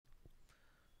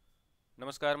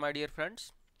Namaskar my dear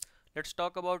friends. Let's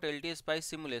talk about LTSpice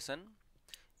simulation.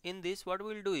 In this what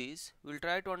we will do is we will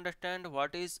try to understand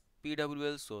what is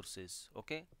PWL sources.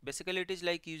 Okay, basically it is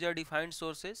like user defined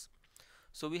sources.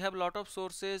 So we have lot of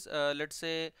sources, let's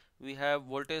say we have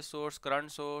voltage source,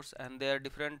 current source, and there are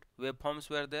different waveforms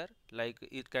were there, like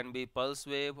it can be pulse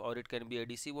wave, or it can be a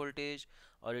DC voltage,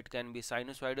 or it can be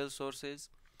sinusoidal sources.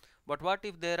 But what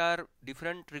if there are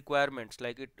different requirements,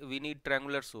 like we need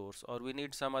triangular source, or we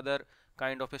need some other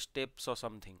kind of a steps or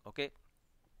something. Okay,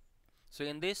 so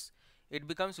in this it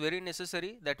becomes very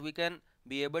necessary that we can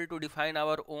be able to define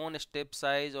our own step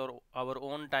size or our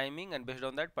own timing, and based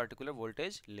on that particular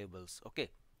voltage labels. Okay,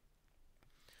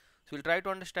 so we'll try to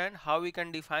understand how we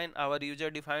can define our user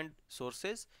defined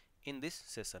sources in this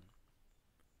session.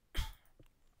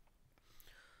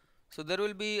 So there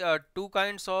will be two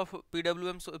kinds of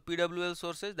PWL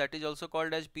sources, that is also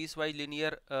called as piecewise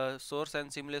linear source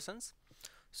and simulations.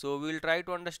 So we will try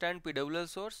to understand PWL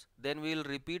source, then we will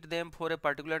repeat them for a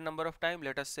particular number of time,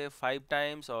 let us say 5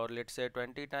 times, or let's say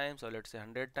 20 times, or let's say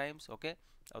 100 times, okay,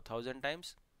 or 1000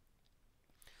 times.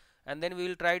 And then we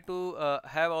will try to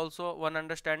have also one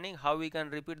understanding how we can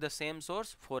repeat the same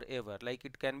source forever, like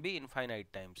it can be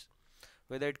infinite times,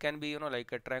 whether it can be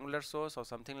like a triangular source or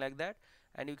something like that,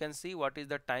 and you can see what is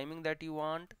the timing that you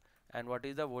want and what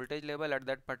is the voltage level at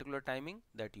that particular timing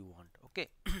that you want. Okay.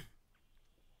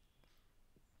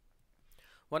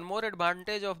 One more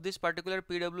advantage of this particular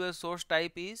PWL source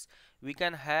type is we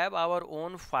can have our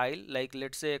own file, like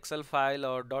let's say Excel file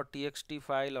or .txt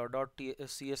file or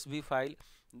 .csv file.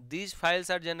 These files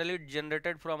are generally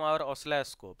generated from our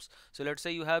oscilloscopes. So let's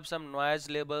say you have some noise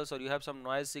labels, or you have some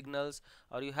noise signals,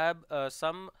 or you have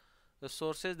some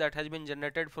sources that has been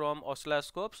generated from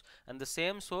oscilloscopes, and the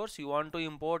same source you want to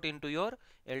import into your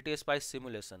LTSpice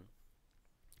simulation.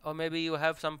 Or maybe you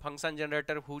have some function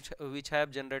generator which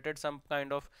have generated some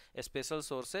kind of special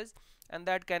sources, and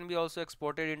that can be also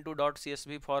exported into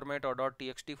 .csv format or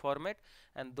 .txt format,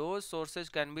 and those sources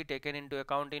can be taken into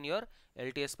account in your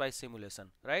LTSpice simulation,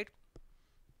 right?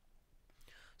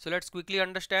 So let's quickly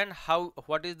understand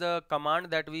what is the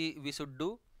command that we should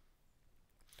do.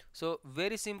 So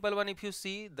very simple one. If you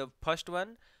see the first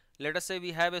one, let us say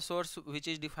we have a source which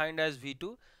is defined as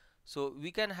V2. So we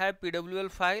can have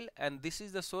PWL file, and this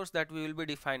is the source that we will be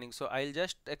defining. So I'll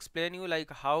just explain you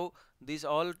like how these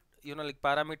all like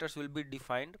parameters will be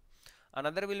defined.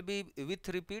 Another will be with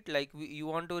repeat, like you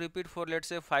want to repeat for let's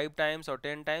say 5 times or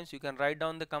 10 times, you can write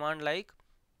down the command like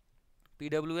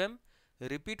PWM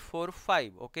repeat for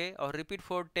 5, okay, or repeat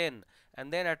for 10,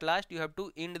 and then at last you have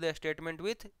to end the statement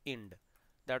with end.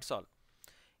 That's all.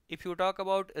 If you talk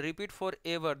about repeat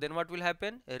forever, then what will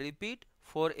happen? Repeat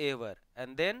forever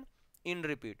and then in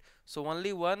repeat. So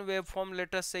only one waveform,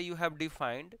 let us say you have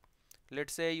defined,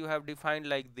 let's say you have defined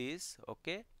like this,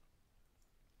 okay,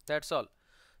 that's all.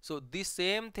 So this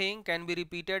same thing can be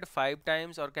repeated 5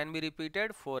 times or can be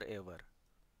repeated forever.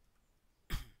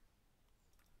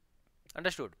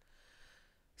 Understood?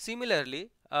 Similarly,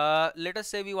 let us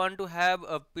say we want to have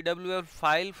a PWL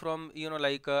file from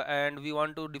and we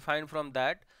want to define from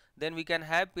that, then we can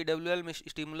have PWL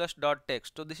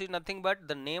stimulus.txt. So this is nothing but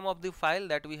the name of the file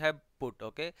that we have put.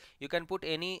 Okay, you can put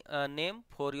any name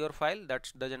for your file,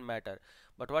 that doesn't matter.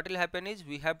 But what will happen is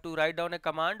we have to write down a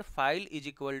command file is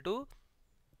equal to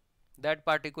that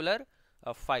particular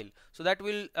file. So that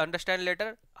we'll understand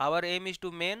later. Our aim is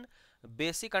to main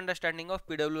basic understanding of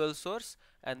PWL source,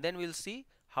 and then we'll see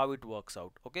how it works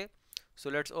out. Okay, so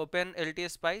let's open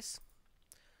LTSpice.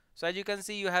 So as you can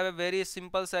see, you have a very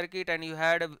simple circuit, and you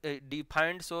had a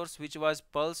defined source which was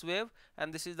pulse wave,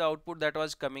 and this is the output that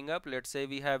was coming up. Let's say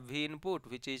we have V input,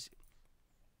 which is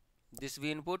this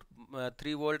V input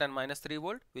 3 volt and minus 3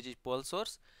 volt, which is pulse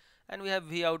source, and we have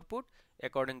V output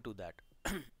according to that.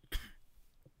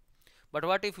 But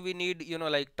what if we need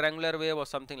like triangular wave or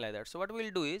something like that? So what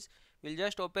we'll do is we'll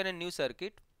just open a new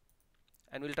circuit,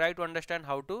 and we'll try to understand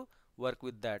how to work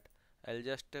with that. I'll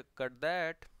just cut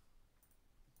that.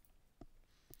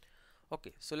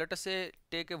 Okay, so let us say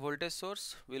take a voltage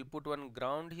source, we'll put one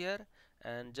ground here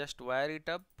and just wire it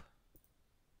up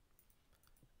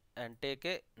and take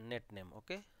a net name.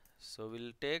 Okay, so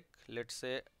we'll take, let's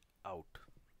say, out.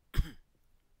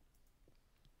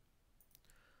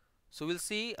 So we'll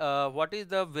see what is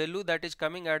the value that is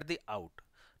coming at the out.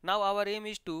 Now our aim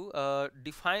is to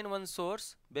define one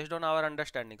source based on our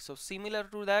understanding. So similar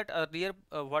to that earlier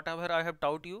whatever I have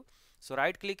taught you. So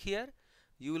right click here,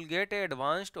 you will get a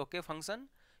advanced function.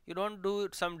 You don't do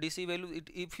some DC value.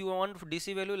 If you want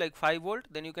DC value like 5 volt,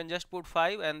 then you can just put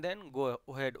 5 and then go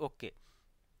ahead. Okay.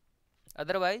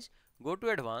 Otherwise, go to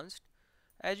advanced.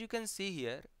 As you can see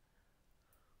here,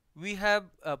 We have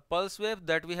a pulse wave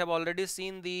that we have already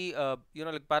seen the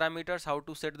like parameters, how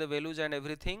to set the values and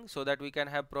everything, so that we can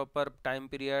have proper time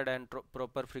period and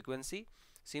proper frequency.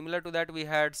 Similar to that we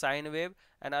had sine wave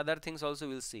and other things also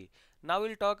we'll see. Now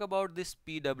we'll talk about this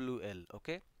PWL.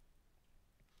 Okay,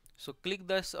 so click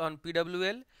this on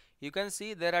PWL. You can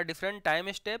see there are different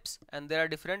time steps and there are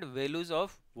different values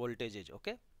of voltages.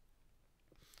 Okay,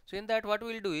 so in that what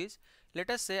we'll do is, let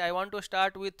us say I want to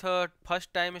start with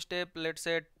first time step, let's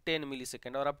say 10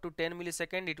 millisecond or up to 10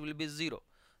 millisecond it will be 0.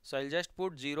 So I'll just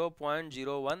put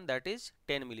 0.01, that is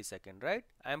 10 millisecond, right?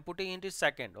 I am putting into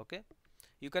second. Okay,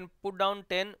 you can put down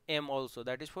 10 m also,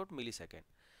 that is for millisecond.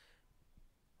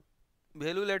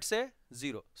 Value let's say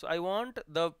 0. So I want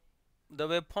the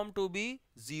waveform to be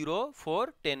 0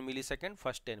 for 10 millisecond,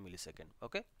 first 10 millisecond.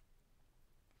 Okay,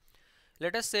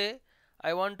 let us say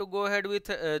I want to go ahead with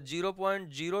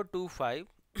 0.025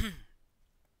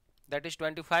 that is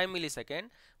 25 millisecond.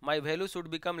 My value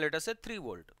should become, let us say, 3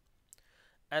 volt,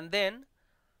 and then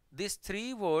this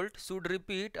 3 volt should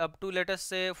repeat up to, let us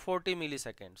say, 40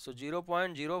 milliseconds. So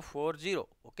 0.040.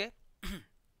 Okay,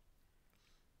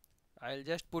 I'll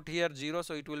just put here 0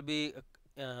 so it will be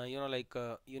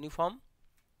uniform.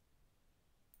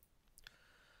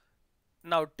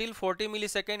 Now till 40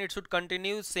 millisecond it should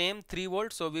continue same 3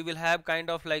 volts, so we will have kind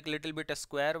of like little bit a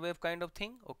square wave kind of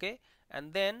thing. Okay,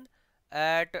 and then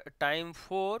at time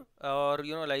 4 or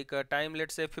time,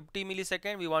 let's say 50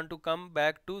 millisecond, we want to come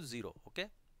back to 0. Okay,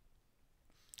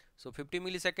 so 50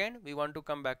 millisecond we want to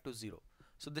come back to 0.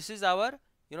 So this is our,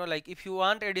 if you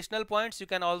want additional points you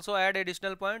can also add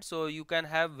additional points, so you can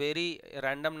have very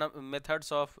random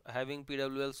methods of having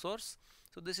PWL source.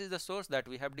 So this is the source that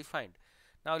we have defined.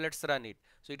 Now let's run it.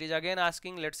 So it is again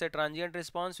asking, let's say transient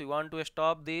response, we want to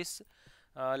stop this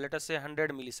let us say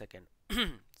 100 millisecond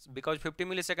because 50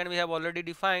 millisecond we have already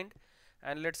defined,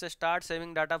 and let's say start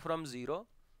saving data from 0.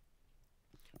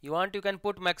 You want, you can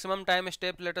put maximum time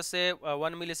step, let us say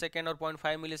 1 millisecond or 0.5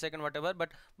 millisecond, whatever,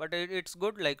 but it's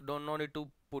good, like don't need to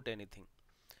put anything.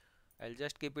 I'll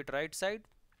just keep it right side.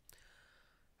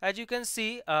 As you can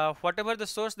see, whatever the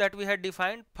source that we had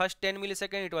defined, first 10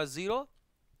 millisecond it was 0.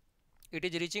 It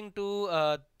is reaching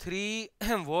to 3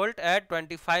 volt at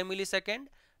 25 millisecond,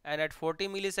 and at 40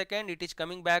 millisecond it is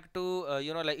coming back to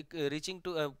reaching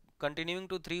to continuing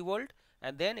to 3 volt,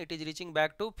 and then it is reaching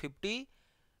back to 50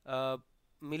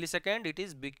 millisecond, it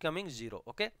is becoming 0.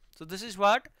 Okay, so this is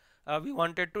what we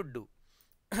wanted to do.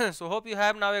 So hope you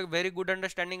have now a very good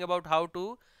understanding about how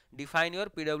to define your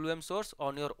PWM source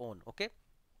on your own. Okay,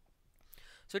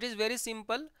 so it is very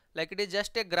simple, like it is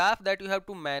just a graph that you have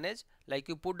to manage, like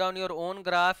you put down your own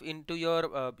graph into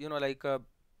your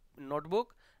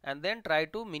notebook, and then try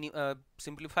to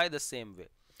simplify the same way.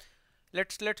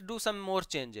 Let's do some more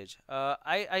changes.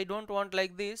 I don't want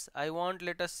like this, I want,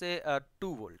 let us say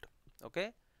 2 volt.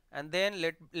 Okay, and then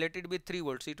let it be 3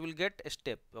 volts, it will get a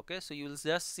step. Okay, so you will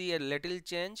just see a little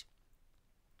change.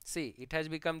 See, it has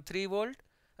become 3 volt,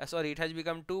 sorry, it has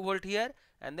become 2 volt here,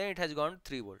 and then it has gone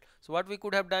 3 volt. So what we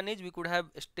could have done is, we could have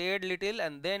stayed little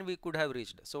and then we could have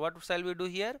reached. So what shall we do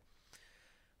here?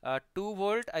 2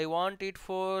 volt, I want it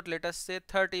for, let us say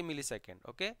 30 millisecond.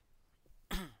 Okay,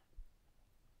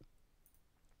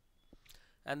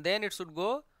 and then it should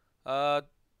go 3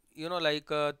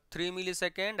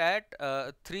 millisecond at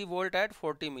 3 volt at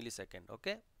 40 millisecond.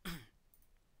 Okay,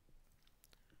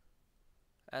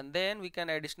 and then we can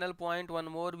additional point one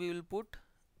more we will put,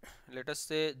 let us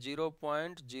say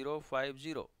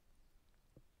 0.050.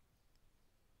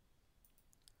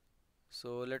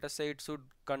 so let us say it should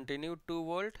continue 2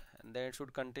 volt, and then it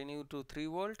should continue to 3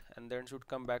 volt, and then it should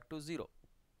come back to 0.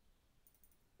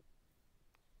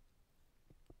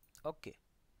 Okay,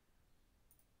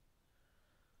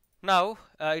 now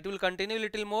it will continue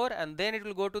little more, and then it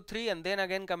will go to 3, and then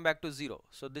again come back to 0.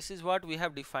 So this is what we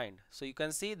have defined. So you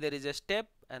can see there is a step,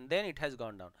 and then it has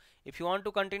gone down. If you want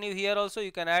to continue here also,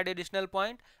 you can add additional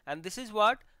point, and this is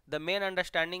what the main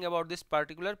understanding about this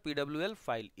particular PWL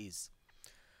file is.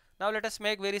 Now let us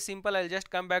make very simple. I'll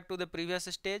just come back to the previous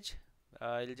stage.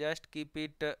 I'll just keep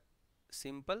it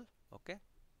simple. Okay,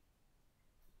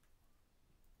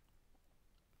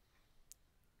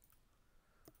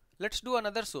 let's do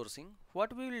another sourcing.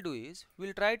 What we will do is,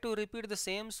 we'll try to repeat the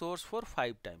same source for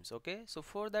 5 times. Okay, so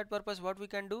for that purpose what we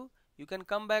can do, you can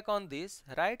come back on this,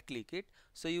 right click it,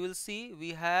 so you will see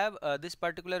we have this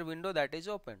particular window that is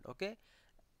opened. Okay,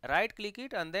 right click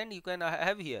it, and then you can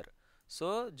have here,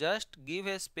 so just give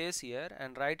a space here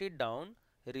and write it down,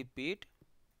 repeat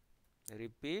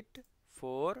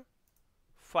for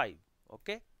 5.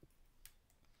 Okay,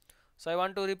 so I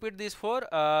want to repeat this for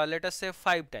let us say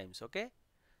 5 times. Okay,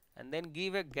 and then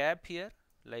give a gap here.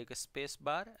 like a space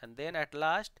bar, and then at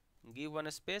last give one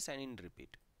space and in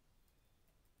repeat.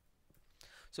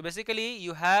 So basically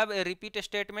you have a repeat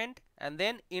statement and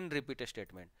then in repeat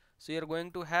statement. So you are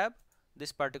going to have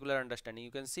this particular understanding.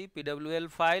 You can see PWL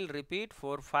file repeat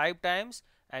for 5 times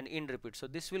and in repeat. So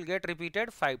this will get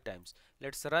repeated 5 times.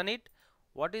 Let's run it.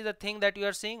 What is the thing that you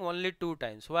are seeing? Only 2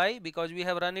 times. Why? Because we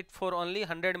have run it for only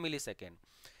 100 millisecond.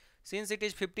 Since it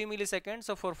is 50 milliseconds,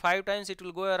 so for 5 times it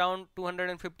will go around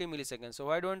 250 milliseconds. So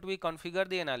why don't we configure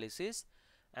the analysis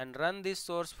and run this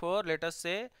source for, let us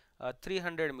say,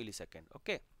 300 millisecond.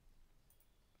 Okay.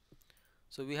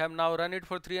 So we have now run it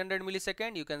for 300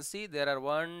 millisecond. You can see there are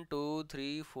 1, 2,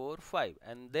 3, 4, 5,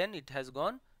 and then it has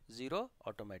gone 0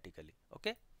 automatically.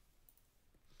 Okay.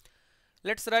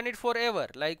 Let's run it forever.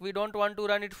 Like we don't want to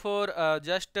run it for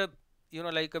just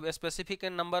like a specific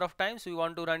number of times. We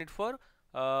want to run it for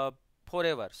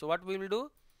forever. So what we will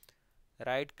do?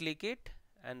 Right click it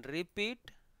and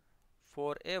repeat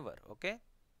forever. Okay.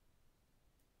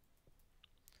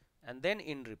 And then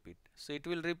in repeat. So it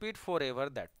will repeat forever.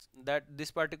 That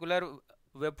this particular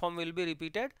waveform will be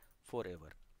repeated forever.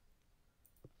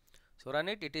 So run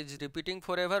it. It is repeating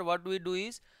forever. What we do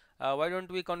is, why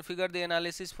don't we configure the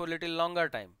analysis for little longer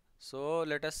time? So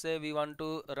let us say we want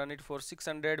to run it for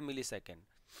 600 millisecond.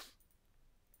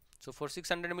 So for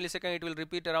 600 millisecond it will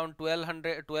repeat around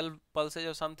 12 pulses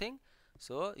or something.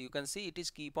 So you can see it is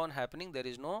keep on happening. There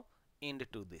is no end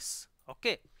to this.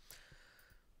 Okay.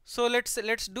 So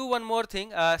let's do one more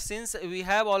thing. Since we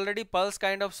have already pulse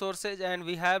kind of sources and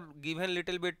we have given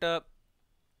little bit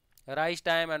rise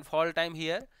time and fall time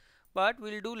here, but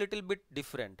we'll do little bit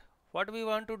different. What we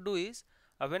want to do is,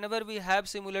 whenever we have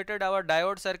simulated our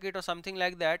diode circuit or something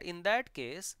like that, in that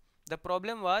case the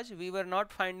problem was we were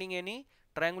not finding any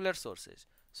triangular sources.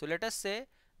 So let us say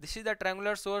this is the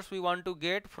triangular source we want to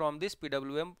get from this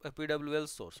PWL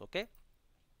source. Okay.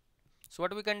 So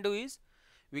what we can do is,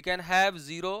 we can have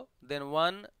 0, then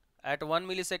 1, at 1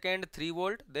 millisecond 3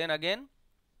 volt, then again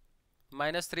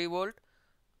minus 3 volt,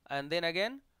 and then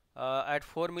again at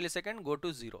 4 millisecond go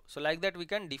to 0. So like that we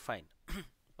can define.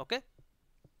 Okay.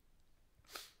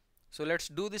 So let's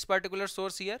do this particular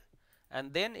source here,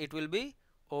 and then it will be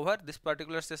over. This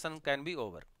particular session can be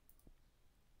over.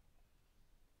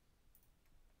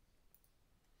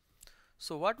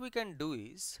 So what we can do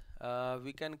is,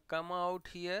 we can come out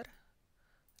here.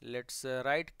 Let's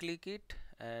right click it,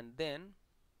 and then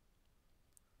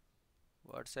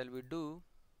what shall we do?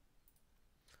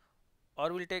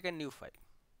 Or we'll take a new file.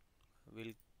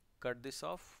 We'll cut this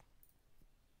off.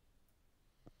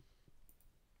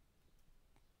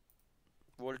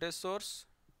 Voltage source,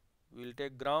 we'll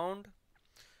take ground,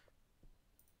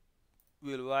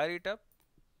 we'll wire it up,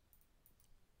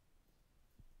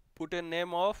 put a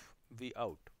name of V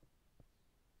out.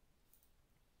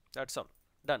 That's all,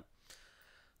 done.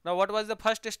 Now what was the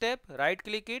first step? Right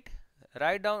click it,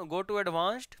 write down, go to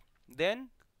advanced, then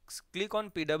click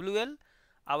on PWL.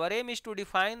 Our aim is to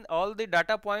define all the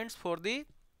data points for the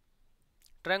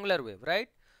triangular wave, right?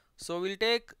 So we'll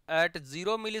take at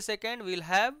 0 millisecond we'll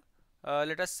have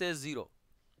let us say 0.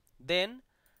 Then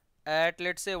at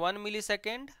let's say 1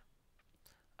 millisecond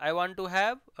I want to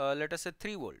have let us say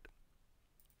 3 volt.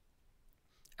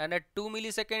 And at 2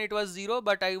 millisecond it was 0,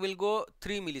 but I will go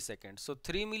 3 milliseconds. So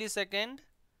 3 millisecond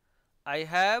I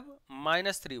have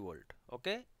minus 3 volt.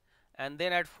 Okay. And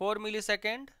then at 4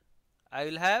 millisecond I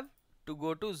will have to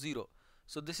go to 0.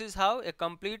 So this is how a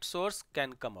complete source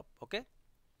can come up. Okay.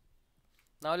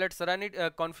 Now let's run it,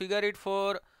 configure it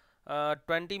for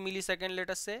 20 millisecond,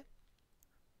 let us say,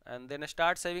 and then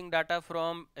start saving data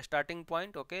from a starting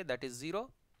point. Okay, that is 0.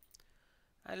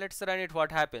 And let's run it.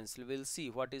 What happens? We'll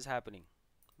see what is happening.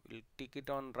 We'll take it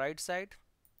on right side.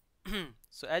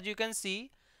 So as you can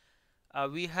see,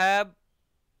 we have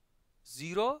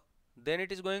 0, then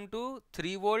it is going to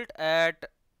 3 volt at,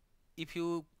 if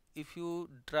you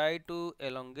try to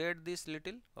elongate this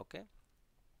little. Okay,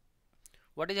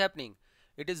 what is happening?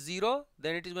 It is 0,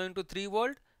 then it is going to 3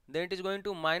 volt, then it is going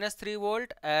to minus 3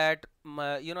 volt at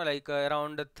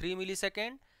around 3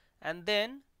 millisecond, and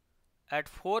then at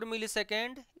 4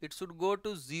 millisecond it should go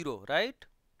to 0, right?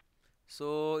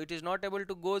 So it is not able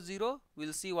to go 0.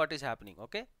 We'll see what is happening.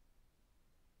 Okay.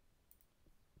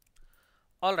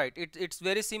 Alright, it's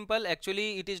very simple.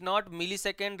 Actually it is not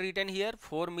millisecond written here.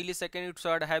 4 millisecond it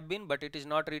should have been, but it is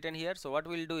not written here. So what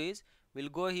we'll do is, we'll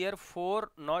go here 4,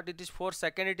 not it is 4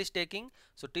 second it is taking.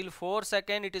 So till 4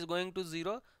 second it is going to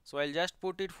 0. So I'll just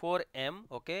put it for M.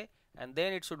 Okay, and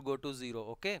then it should go to 0.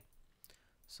 Okay.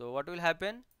 So what will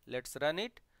happen? Let's run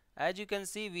it. As you can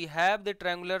see, we have the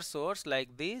triangular source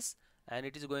like this, and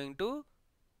it is going to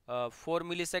 4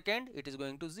 millisecond, it is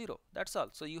going to 0. That's all.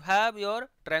 So you have your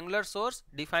triangular source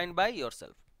defined by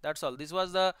yourself. That's all. This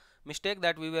was the mistake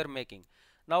that we were making.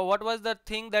 Now what was the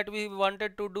thing that we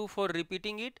wanted to do for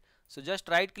repeating it? So just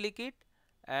right click it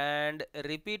and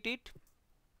repeat it.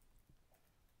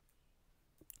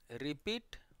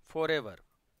 Repeat forever.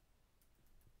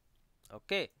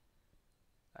 Okay.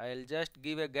 I'll just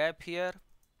give a gap here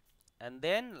and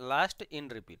then last in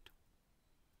repeat.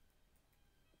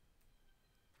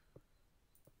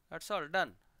 That's all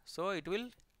done. So it will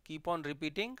keep on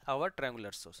repeating our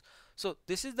triangular source. So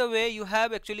this is the way you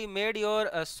have actually made your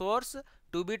source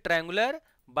to be triangular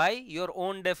by your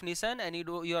own definition, and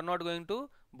you are not going to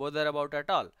bother about at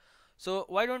all. So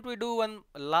why don't we do one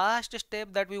last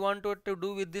step that we wanted to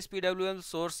do with this PWL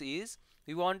source is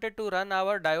we wanted to run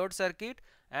our diode circuit,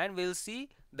 and we'll see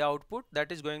the output that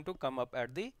is going to come up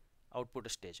at the output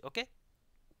stage. Okay.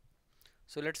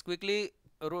 So let's quickly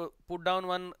put down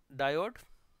one diode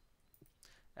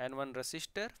and one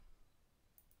resistor,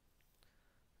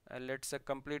 and let's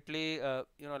completely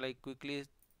quickly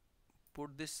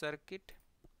put this circuit.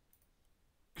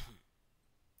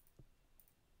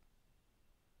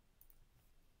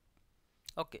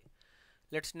 Okay,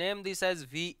 let's name this as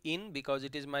V in because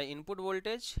it is my input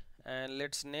voltage, and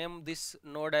let's name this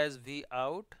node as V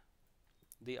out,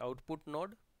 the output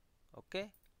node.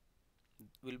 Okay,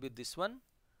 will be this one.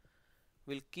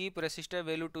 We'll keep resistor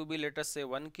value to be, let us say,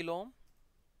 1 kilo ohm.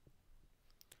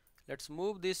 Let's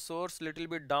move this source little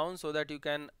bit down so that you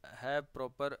can have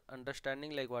proper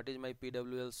understanding like what is my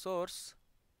PWL source.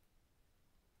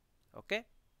 Okay,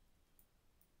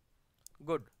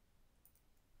 good.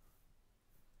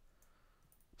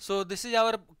 So this is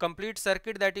our complete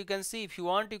circuit that you can see. If you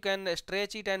want, you can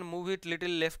stretch it and move it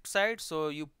little left side. So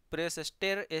you press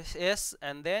star S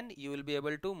and then you will be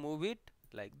able to move it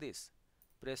like this.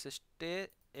 Press star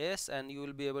S and you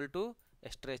will be able to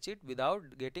stretch it without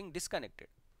getting disconnected.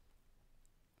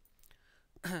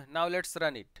 Now let's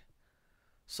run it.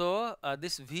 So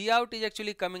this V out is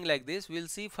actually coming like this. We'll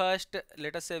see first,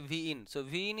 let us say V in. So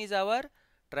V in is our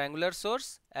triangular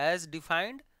source as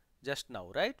defined just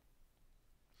now, right?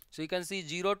 So you can see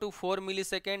 0 to 4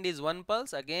 millisecond is one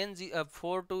pulse, again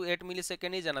 4 to 8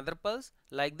 millisecond is another pulse,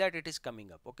 like that it is coming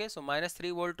up. Okay, so minus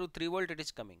 3 volt to 3 volt it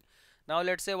is coming. Now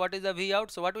let's say what is the V out.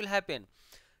 So what will happen?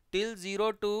 Till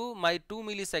 0 to my 2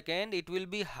 millisecond it will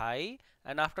be high,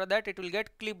 and after that it will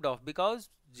get clipped off because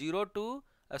 0 to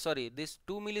this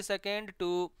 2 millisecond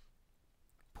to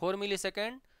 4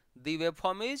 millisecond the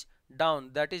waveform is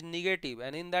down, that is negative,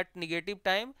 and in that negative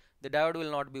time the diode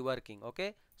will not be working.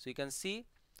 Okay, so you can see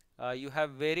you have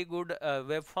very good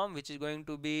waveform which is going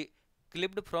to be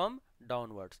clipped from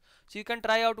downwards. So you can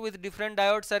try out with different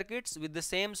diode circuits with the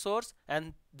same source,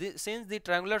 and since the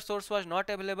triangular source was not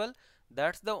available,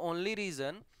 that's the only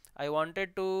reason I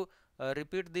wanted to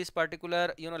repeat this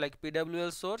particular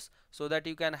PWL source so that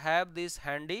you can have this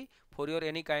handy for your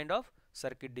any kind of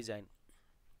circuit design.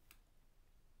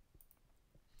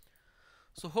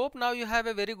 So hope now you have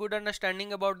a very good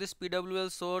understanding about this PWL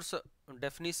source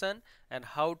definition and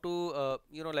how to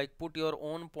put your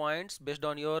own points based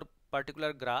on your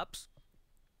particular graphs.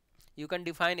 You can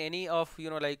define any of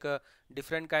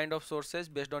different kind of sources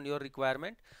based on your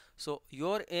requirement. So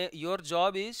your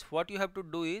job is, what you have to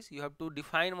do is you have to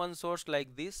define one source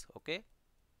like this. Okay,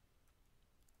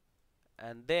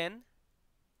 and then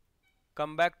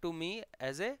come back to me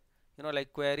as a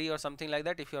query or something like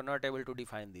that if you are not able to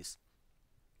define this.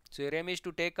 So your aim is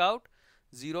to take out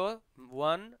 0,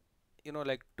 1,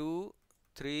 2,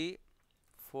 3,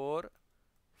 4,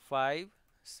 5,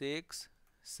 6,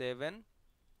 7,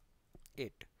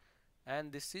 8,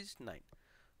 and this is 9.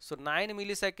 So 9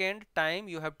 millisecond time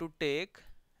you have to take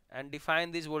and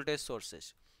define these voltage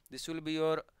sources. This will be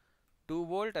your 2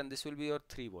 volt and this will be your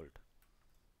 3 volt.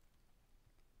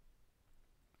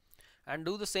 And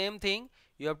do the same thing,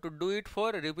 you have to do it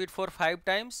for, repeat for 5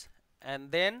 times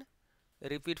and then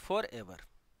repeat forever.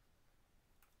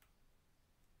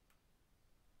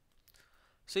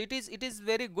 So it is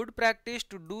very good practice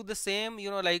to do the same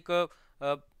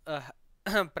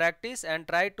practice and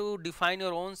try to define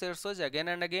your own sources again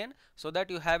and again so that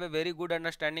you have a very good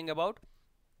understanding about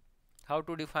how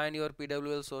to define your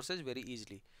PWL sources very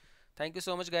easily. Thank you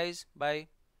so much guys. Bye.